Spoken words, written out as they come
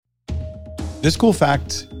This cool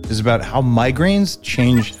fact is about how migraines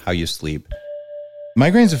change how you sleep.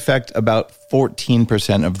 Migraines affect about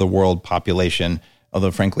 14% of the world population,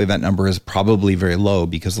 although frankly, that number is probably very low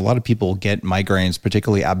because a lot of people get migraines,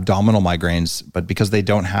 particularly abdominal migraines, but because they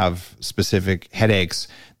don't have specific headaches,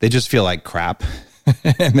 they just feel like crap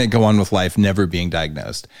and they go on with life never being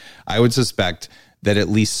diagnosed. I would suspect that at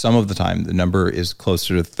least some of the time, the number is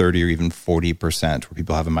closer to 30 or even 40% where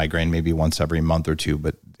people have a migraine maybe once every month or two,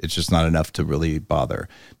 but it's just not enough to really bother.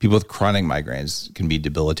 People with chronic migraines can be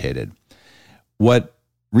debilitated. What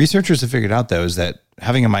researchers have figured out, though, is that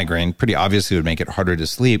having a migraine pretty obviously would make it harder to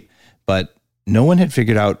sleep, but no one had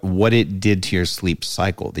figured out what it did to your sleep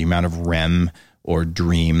cycle, the amount of REM or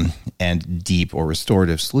dream and deep or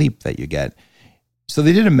restorative sleep that you get. So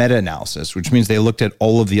they did a meta-analysis, which means they looked at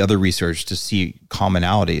all of the other research to see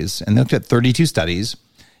commonalities, and they looked at 32 studies.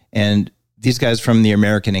 And these guys from the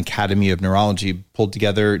American Academy of Neurology pulled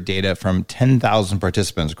together data from 10,000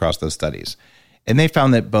 participants across those studies. And they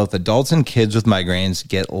found that both adults and kids with migraines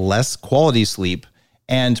get less quality sleep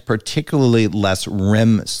and particularly less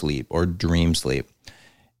REM sleep or dream sleep.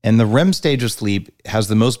 And the REM stage of sleep has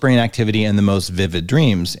the most brain activity and the most vivid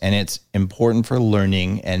dreams, and it's important for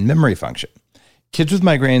learning and memory function. Kids with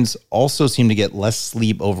migraines also seem to get less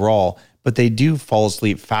sleep overall, but they do fall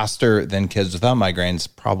asleep faster than kids without migraines,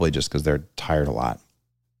 probably just because they're tired a lot.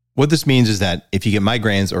 What this means is that if you get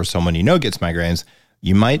migraines or someone you know gets migraines,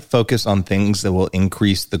 you might focus on things that will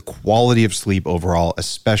increase the quality of sleep overall,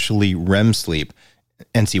 especially REM sleep,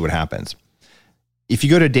 and see what happens. If you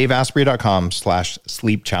go to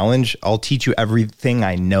daveasprey.com/sleep challenge, I'll teach you everything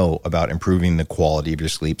I know about improving the quality of your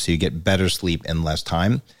sleep so you get better sleep in less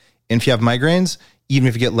time. And if you have migraines, even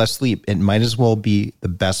if you get less sleep, it might as well be the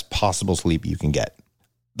best possible sleep you can get.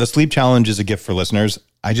 The sleep challenge is a gift for listeners.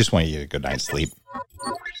 I just want you to get a good night's sleep.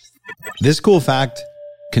 This cool fact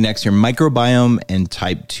connects your microbiome and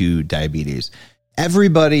type 2 diabetes.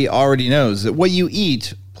 Everybody already knows that what you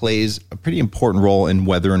eat plays a pretty important role in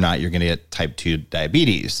whether or not you're going to get type 2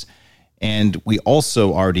 diabetes. And we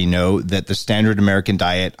also already know that the standard American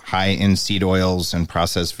diet, high in seed oils and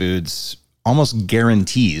processed foods, almost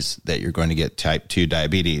guarantees that you're going to get type 2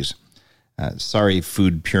 diabetes. Sorry,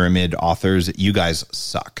 food pyramid authors, you guys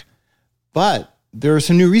suck. But there are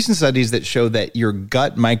some new recent studies that show that your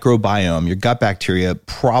gut microbiome, your gut bacteria,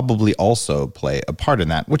 probably also play a part in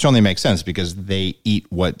that, which only makes sense because they eat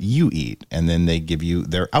what you eat and then they give you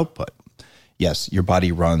their output. Yes, your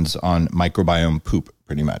body runs on microbiome poop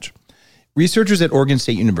pretty much. Researchers at Oregon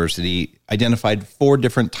State University identified 4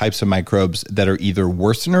 different types of microbes that are either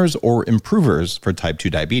worseners or improvers for type 2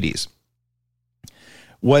 diabetes.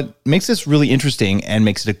 What makes this really interesting and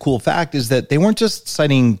makes it a cool fact is that they weren't just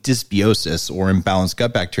citing dysbiosis or imbalanced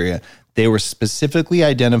gut bacteria. They were specifically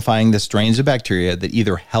identifying the strains of bacteria that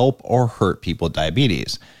either help or hurt people with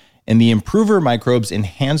diabetes. And the improver microbes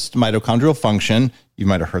enhanced mitochondrial function, you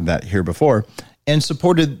might have heard that here before, and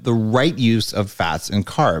supported the right use of fats and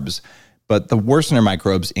carbs. But the worsener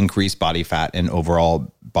microbes increase body fat and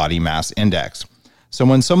overall body mass index. So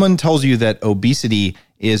when someone tells you that obesity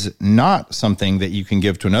is not something that you can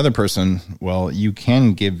give to another person, well, you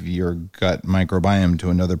can give your gut microbiome to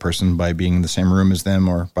another person by being in the same room as them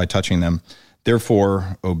or by touching them.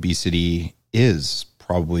 Therefore, obesity is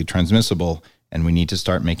probably transmissible, and we need to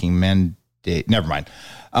start making Never mind.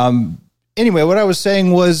 Anyway, what I was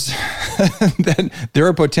saying was that there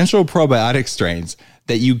are potential probiotic strains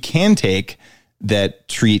that you can take that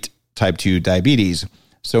treat type 2 diabetes.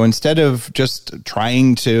 So instead of just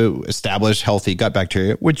trying to establish healthy gut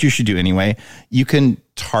bacteria, which you should do anyway, you can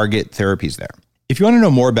target therapies there. If you want to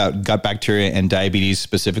know more about gut bacteria and diabetes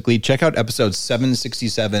specifically, check out episode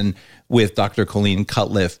 767 with Dr. Colleen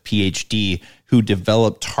Cutliff, PhD, who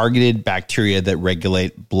developed targeted bacteria that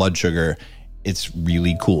regulate blood sugar. It's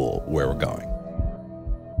really cool where we're going.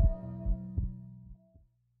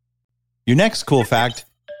 Your next cool fact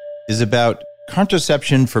is about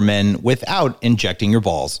contraception for men without injecting your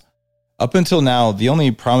balls. Up until now, the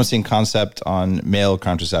only promising concept on male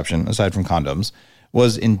contraception, aside from condoms,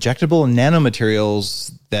 was injectable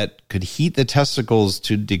nanomaterials that could heat the testicles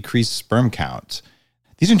to decrease sperm count.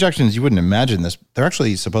 These injections, you wouldn't imagine this, they're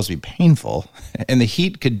actually supposed to be painful, and the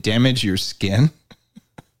heat could damage your skin.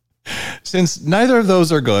 Since neither of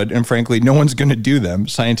those are good, and frankly, no one's going to do them,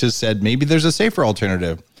 scientists said maybe there's a safer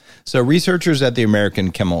alternative. So researchers at the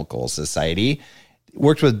American Chemical Society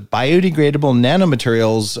worked with biodegradable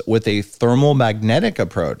nanomaterials with a thermal magnetic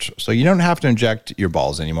approach. So you don't have to inject your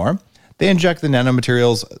balls anymore. They inject the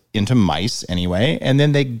nanomaterials into mice anyway, and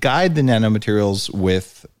then they guide the nanomaterials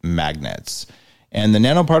with magnets. And the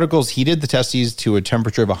nanoparticles heated the testes to a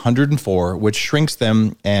temperature of 104, which shrinks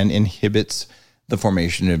them and inhibits the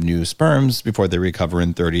formation of new sperms before they recover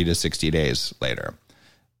in 30 to 60 days later.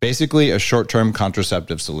 Basically, a short-term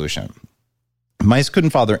contraceptive solution. Mice couldn't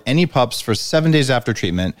father any pups for 7 days after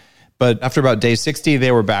treatment, but after about day 60,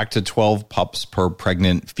 they were back to 12 pups per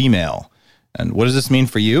pregnant female. And what does this mean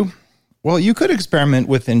for you? Well, you could experiment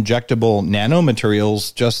with injectable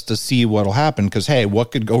nanomaterials just to see what'll happen, because, hey,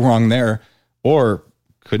 what could go wrong there? Or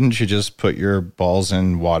couldn't you just put your balls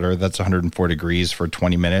in water that's 104 degrees for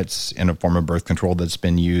 20 minutes in a form of birth control that's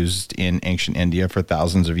been used in ancient India for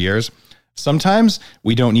thousands of years? Sometimes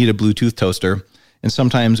we don't need a Bluetooth toaster, and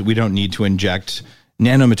sometimes we don't need to inject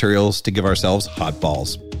nanomaterials to give ourselves hot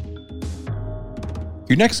balls.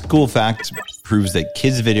 Your next cool fact proves that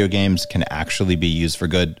kids' video games can actually be used for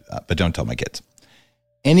good, but don't tell my kids.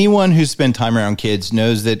 Anyone who's spent time around kids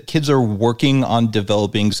knows that kids are working on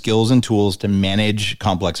developing skills and tools to manage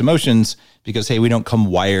complex emotions because, hey, we don't come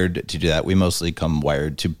wired to do that. We mostly come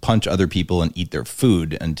wired to punch other people and eat their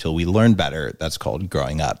food until we learn better. That's called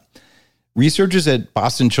growing up. Researchers at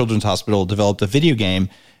Boston Children's Hospital developed a video game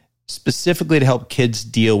specifically to help kids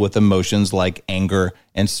deal with emotions like anger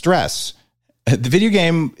and stress. The video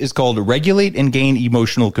game is called Regulate and Gain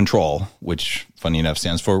Emotional Control, which, funny enough,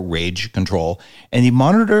 stands for Rage Control. And they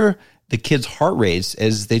monitor the kids' heart rates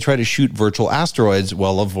as they try to shoot virtual asteroids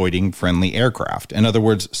while avoiding friendly aircraft. In other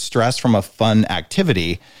words, stress from a fun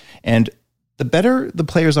activity. And the better the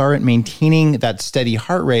players are at maintaining that steady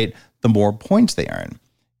heart rate, the more points they earn.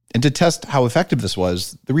 And to test how effective this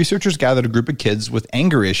was, the researchers gathered a group of kids with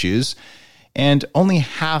anger issues, and only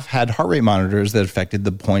half had heart rate monitors that affected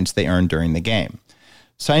the points they earned during the game.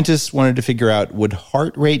 Scientists wanted to figure out, would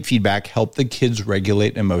heart rate feedback help the kids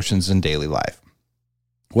regulate emotions in daily life?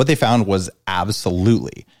 What they found was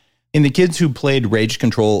absolutely. In the kids who played Rage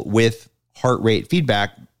Control with heart rate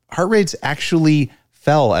feedback, heart rates actually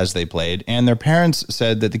fell as they played, and their parents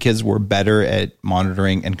said that the kids were better at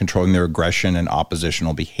monitoring and controlling their aggression and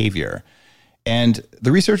oppositional behavior. And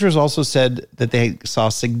the researchers also said that they saw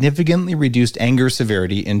significantly reduced anger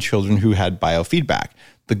severity in children who had biofeedback.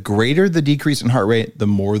 The greater the decrease in heart rate, the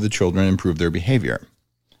more the children improved their behavior.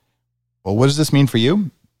 Well, what does this mean for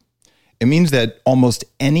you? It means that almost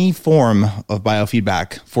any form of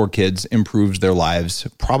biofeedback for kids improves their lives,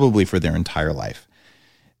 probably for their entire life.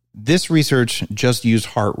 This research just used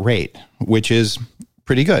heart rate, which is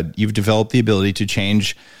pretty good. You've developed the ability to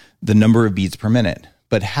change the number of beats per minute.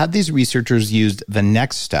 But had these researchers used the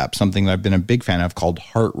next step, something that I've been a big fan of called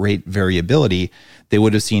heart rate variability, they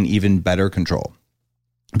would have seen even better control.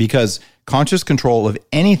 Because conscious control of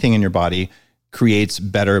anything in your body creates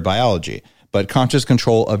better biology. But conscious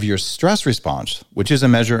control of your stress response, which is a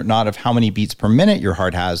measure not of how many beats per minute your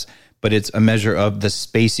heart has, but it's a measure of the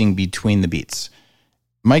spacing between the beats.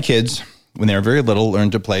 My kids, when they were very little,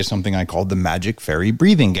 learned to play something I called the Magic Fairy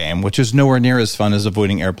breathing game, which is nowhere near as fun as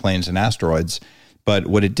avoiding airplanes and asteroids. But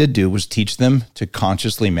what it did do was teach them to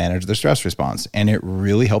consciously manage their stress response. And it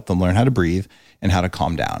really helped them learn how to breathe and how to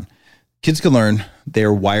calm down. Kids can learn.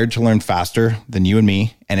 They're wired to learn faster than you and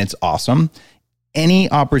me, and it's awesome.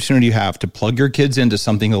 Any opportunity you have to plug your kids into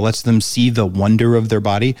something that lets them see the wonder of their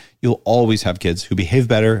body, you'll always have kids who behave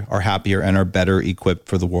better, are happier, and are better equipped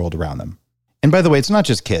for the world around them. And by the way, it's not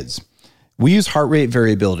just kids. We use heart rate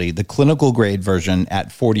variability, the clinical grade version,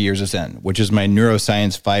 at 40 Years of Zen, which is my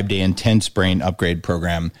neuroscience 5-day intense brain upgrade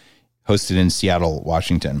program hosted in Seattle,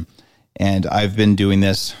 Washington. And I've been doing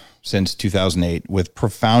this since 2008 with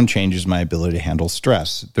profound changes in my ability to handle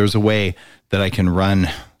stress. There's a way that I can run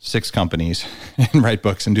 6 companies and write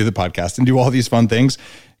books and do the podcast and do all these fun things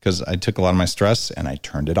because I took a lot of my stress and I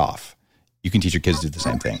turned it off. You can teach your kids to do the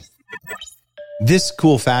same thing. This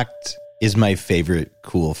cool fact is my favorite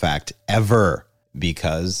cool fact ever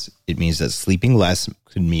because it means that sleeping less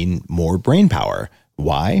could mean more brain power.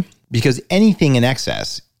 Why? Because anything in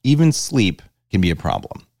excess, even sleep, can be a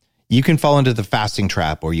problem. You can fall into the fasting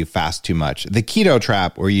trap or you fast too much, the keto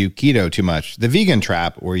trap or you keto too much, the vegan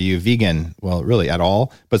trap or you vegan, well, really at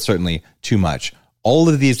all, but certainly too much. All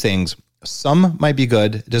of these things, some might be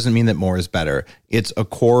good. It doesn't mean that more is better. It's a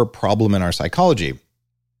core problem in our psychology.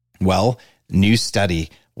 Well, new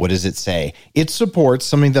study. What does it say? It supports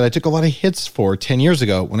something that I took a lot of hits for 10 years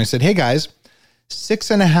ago when I said, hey guys,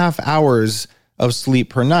 6.5 hours of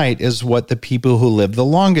sleep per night is what the people who live the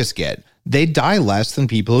longest get. They die less than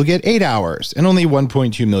people who get 8 hours. And only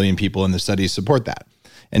 1.2 million people in the study support that.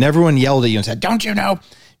 And everyone yelled at you and said, don't you know,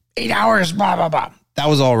 8 hours, blah, blah, blah. That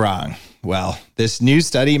was all wrong. Well, this new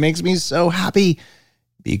study makes me so happy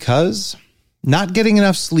because not getting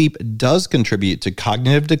enough sleep does contribute to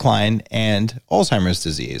cognitive decline and Alzheimer's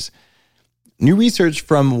disease. New research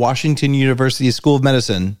from Washington University School of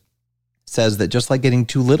Medicine says that just like getting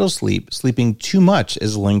too little sleep, sleeping too much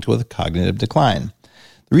is linked with cognitive decline.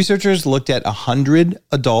 The researchers looked at 100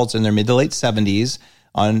 adults in their mid to late 70s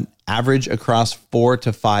on average across 4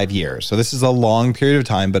 to 5 years. So this is a long period of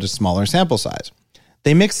time, but a smaller sample size.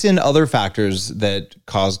 They mixed in other factors that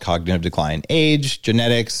cause cognitive decline: age,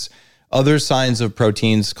 genetics, other signs of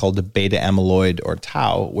proteins called beta amyloid or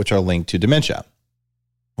tau, which are linked to dementia.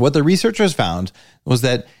 What the researchers found was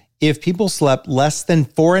that if people slept less than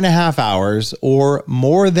 4.5 hours or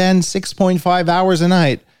more than 6.5 hours a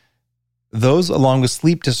night, those along with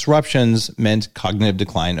sleep disruptions meant cognitive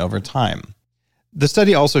decline over time. The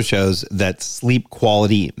study also shows that sleep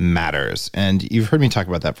quality matters, and you've heard me talk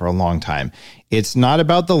about that for a long time. It's not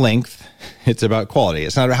about the length, it's about quality.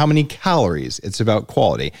 It's not about how many calories, it's about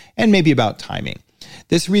quality, and maybe about timing.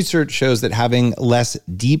 This research shows that having less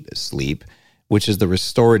deep sleep, which is the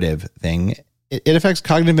restorative thing, it affects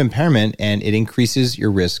cognitive impairment and it increases your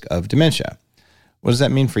risk of dementia. What does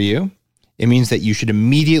that mean for you? It means that you should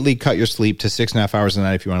immediately cut your sleep to 6.5 hours a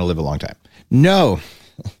night if you want to live a long time. No.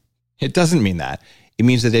 It doesn't mean that. It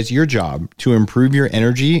means that it's your job to improve your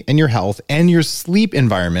energy and your health and your sleep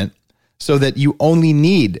environment so that you only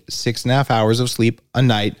need 6.5 hours of sleep a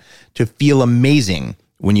night to feel amazing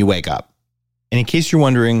when you wake up. And in case you're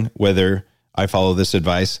wondering whether I follow this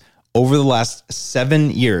advice, over the last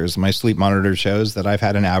 7 years, my sleep monitor shows that I've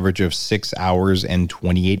had an average of 6 hours and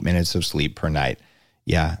 28 minutes of sleep per night.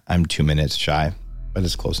 Yeah, I'm 2 minutes shy, but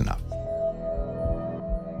it's close enough.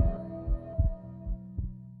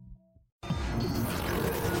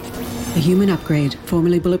 The Human Upgrade,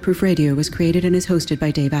 formerly Bulletproof Radio, was created and is hosted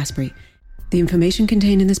by Dave Asprey. The information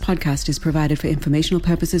contained in this podcast is provided for informational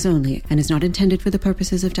purposes only and is not intended for the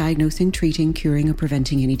purposes of diagnosing, treating, curing, or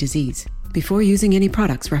preventing any disease. Before using any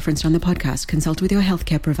products referenced on the podcast, consult with your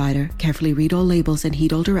healthcare provider, carefully read all labels, and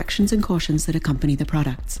heed all directions and cautions that accompany the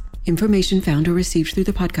products. Information found or received through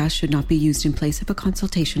the podcast should not be used in place of a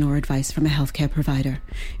consultation or advice from a healthcare provider.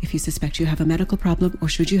 If you suspect you have a medical problem or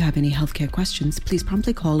should you have any healthcare questions, please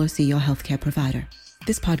promptly call or see your healthcare provider.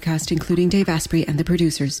 This podcast, including Dave Asprey and the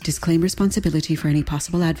producers, disclaim responsibility for any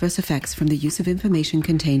possible adverse effects from the use of information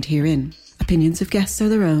contained herein. Opinions of guests are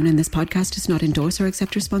their own, and this podcast does not endorse or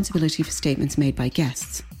accept responsibility for statements made by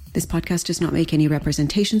guests. This podcast does not make any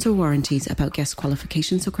representations or warranties about guest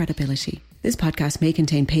qualifications or credibility. This podcast may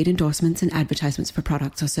contain paid endorsements and advertisements for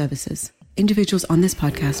products or services. Individuals on this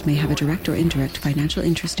podcast may have a direct or indirect financial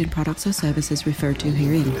interest in products or services referred to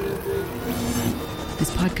herein. This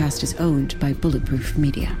podcast is owned by Bulletproof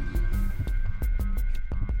Media.